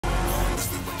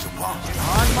On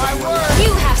my word.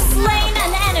 You have slain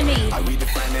an enemy.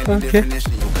 Okay.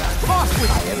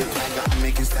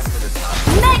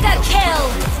 Mega kill.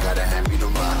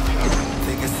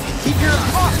 Keep your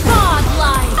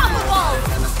Godlike.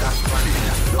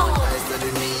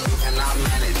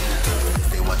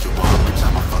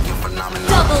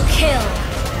 Double kill.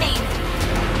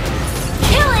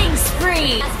 Killing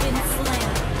spree. Has been slain.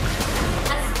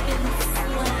 Has been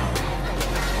slain.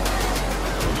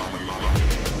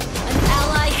 An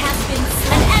ally has been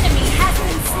slain. An enemy has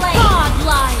been slain.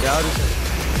 Godlike.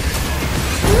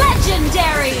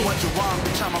 Legendary.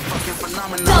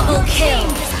 Double kill.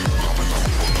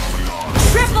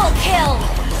 Triple kill.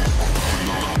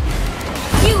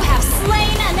 You have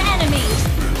slain an enemy.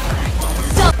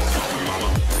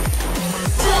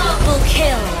 Double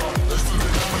kill.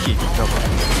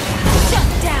 Shut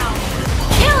down.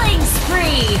 Killing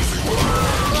spree.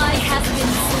 Ally has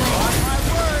been slain.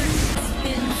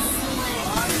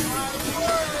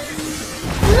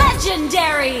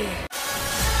 Legendary.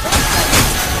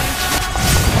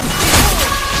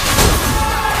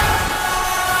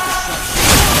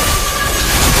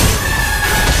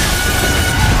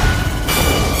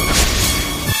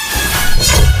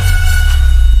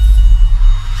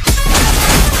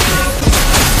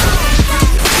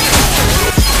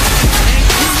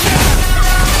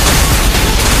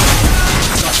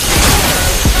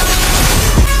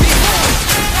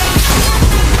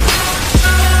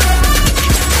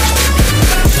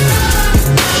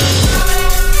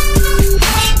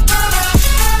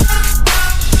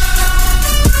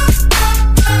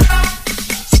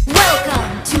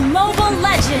 Welcome to Mobile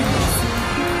Legends.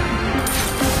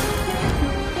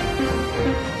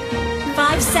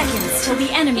 5 seconds till the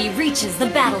enemy reaches the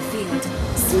battlefield.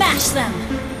 Smash them.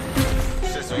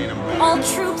 All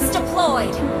troops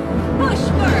deployed. Push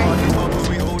first.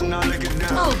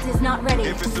 Ult is not ready.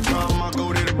 If it's a problem, I'll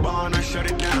go to the bar and I shut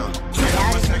it down.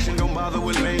 My section don't bother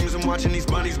with lames. I'm watching these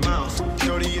bunnies bounce.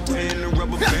 Shorty, you 10, a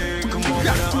rubber band. Come on, with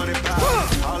 100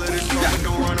 pounds. All of this stuff, but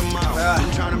don't run them out.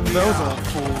 I'm trying to be those out. are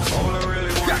cool. All I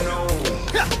really want to know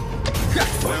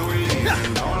when we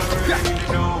leaving. All I really need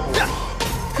to know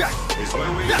is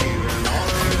when we leaving. All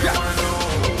I really want to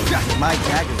know My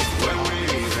dagger. when we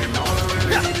leaving. All I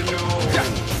really need to know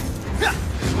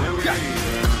is when we leaving.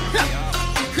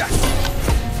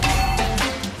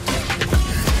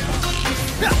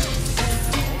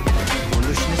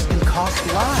 Foolishness can cost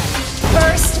lives.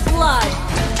 First blood.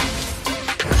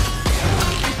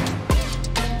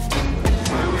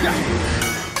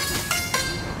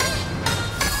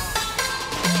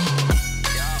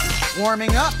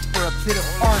 Warming up for a bit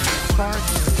of art spark.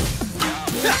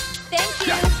 Thank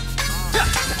you.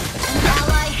 An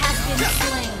ally has been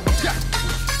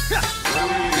slain.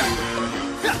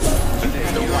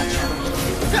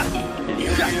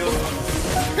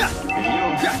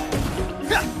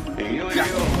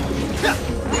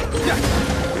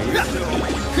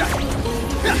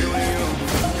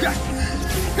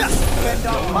 Bend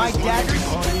off my daggers.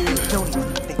 Don't even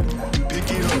think about it.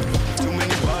 Pick it up. Too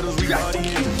many bottles we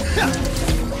partying.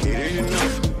 It ain't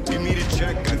enough. Give me the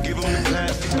check. I give them the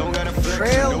plastic. Don't gotta flex.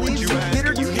 Trail Know what leaves you a asking.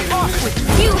 bitter You need talk it. with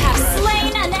You have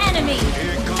slain an enemy.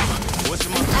 Here it come. What's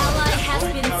in my Ally has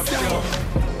been top slain. shelf?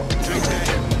 Drink that.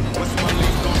 What's in my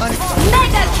leaf gonna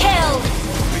Mega kill.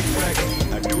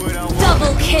 I do it I want.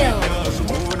 Double kill. I'm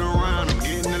moving around. I'm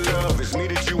getting the love. It's me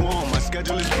that you want. My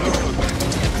schedule is plugged.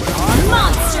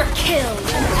 Monster kill.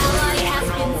 An ally has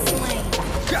been slain.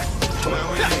 When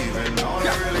we leaving, all I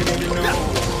really need to know.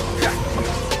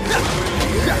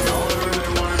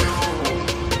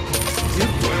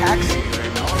 Dude, taxi.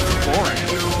 Boring.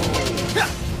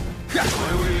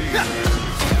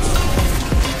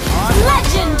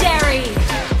 Legendary.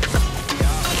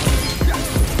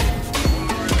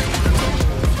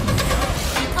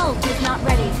 Ult is not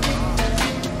ready.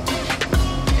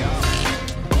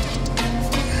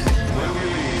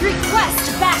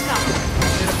 Request backup.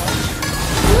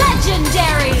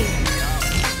 Legendary.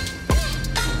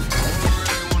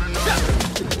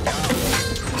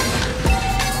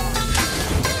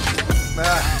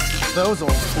 Those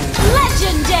old fools.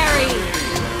 Legendary.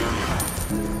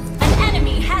 An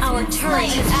enemy has our turret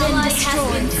has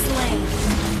been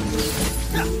destroyed.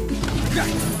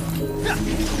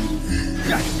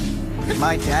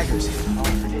 My daggers hit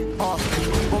hard.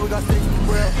 But we got sticks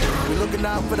for real. We looking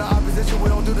out for the opposition. We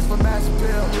don't do this for mass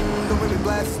appeal. Don't really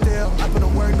blast still. I put a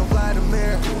word, no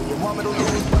Vladimir. You want me to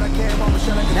lose, but I can't. Mama,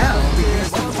 shut up. Now,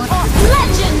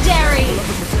 Legendary.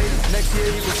 Next year,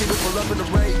 you will see me pull up in the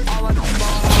race. All I know is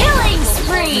ball. Killing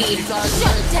spree.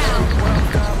 Shut down. When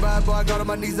I'm down, bad boy, I got on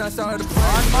my knees. I started to pray.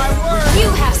 on my word. You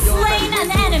have slain an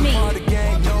enemy. Part of the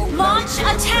game, no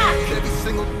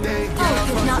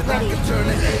turn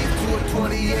an 8 to a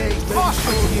 28.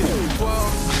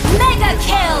 Mega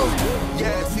kill!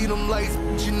 Yeah, see them lights,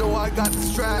 but you know I got the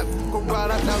strap. Go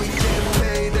right out now, he getting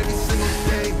paid every single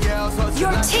day. Yeah, I was hustling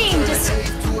Your out team to just... turn an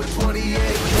 8 to a 28.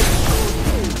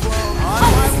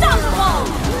 Unstoppable!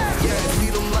 Yeah, see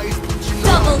them lights, but you know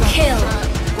Double I got kill. the strap.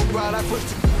 Go right, I put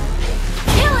you.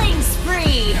 Killing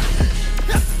spree!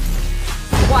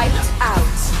 Wiped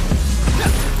out.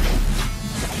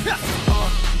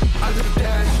 I do the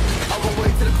dash, I go way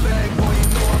to the bag, boy, you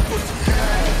know I put you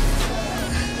cash.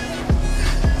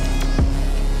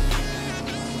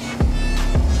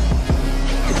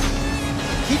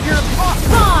 Keep your paw.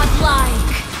 Godlike!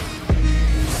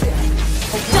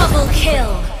 Double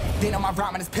kill! They know my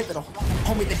rhyming is pivotal.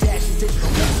 Homie, the dash is digital.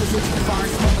 Fire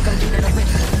and smoke, gonna need it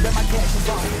original. Bet my cash is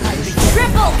on.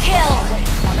 Triple kill!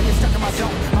 I'm in the stuck in my zone.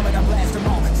 I'm in a blast them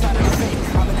all. Slide in the fade.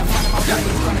 I'm in a find of my ways.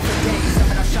 Running for days. I'm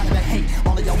in a shot of the hate.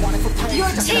 All of y'all want it for praise. Your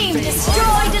team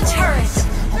destroyed a turret!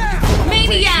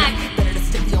 Maniac! Better to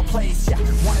stick to your place. Yeah.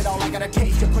 Want it all, I got a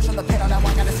taste. You push on the pedal, now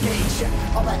I got a skate.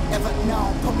 Yeah. All I ever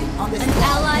know. Put me on this. An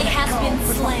ally has been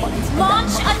slain.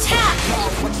 Launch attack!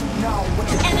 What you know, what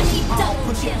you Enemy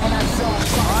double kill!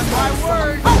 On my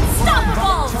word.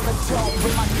 Unstoppable!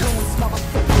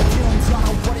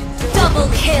 Double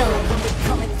kill!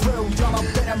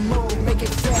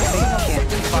 Can't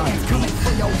define me.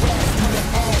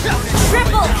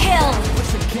 Triple kill!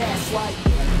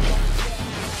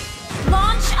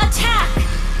 Launch attack!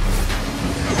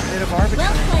 Bit of arbitrary.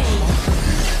 Well played!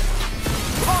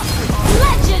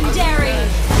 Legendary!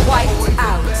 Wiped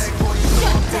out!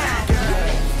 Shut down!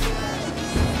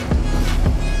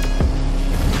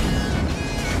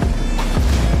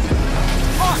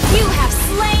 You have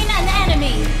slain an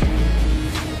enemy!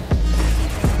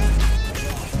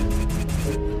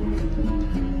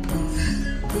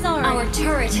 Sorry. Our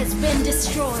turret has been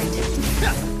destroyed.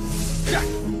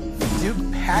 Duke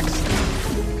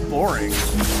Paxton. Boring.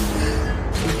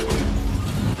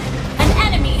 An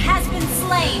enemy has been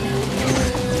slain.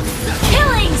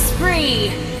 Killing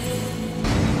spree!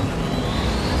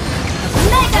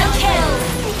 Mega kill!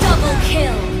 Double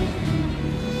kill!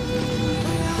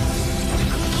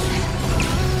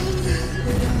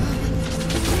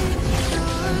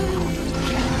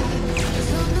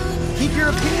 Keep your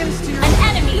opinions to your... An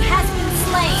enemy has been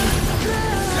slain.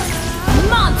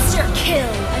 Monster kill!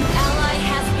 An ally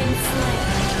has been slain.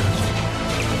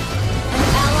 An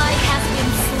ally has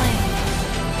been slain.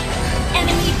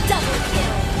 Enemy double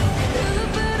kill.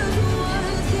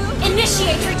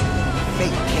 Initiate retreat.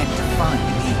 Fate can't define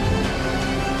me.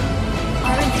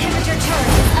 Our inhibitor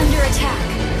turret is under attack.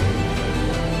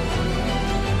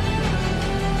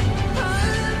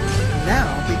 Now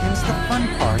begins the fun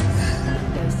part.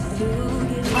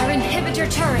 Our inhibitor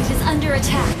turret is under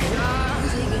attack.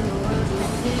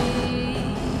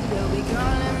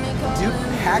 Duke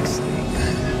Paxton.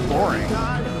 Boring.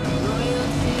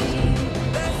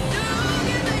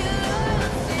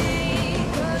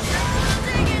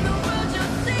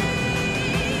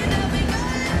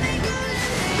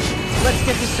 Let's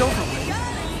get this over with.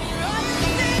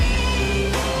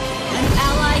 An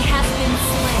ally has been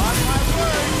slain.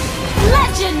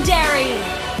 Legendary!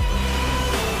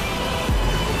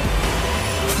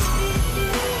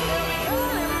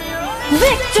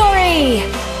 Victory!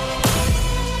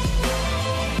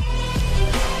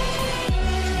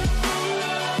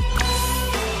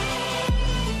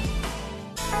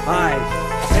 I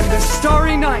am the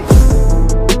Starry Night.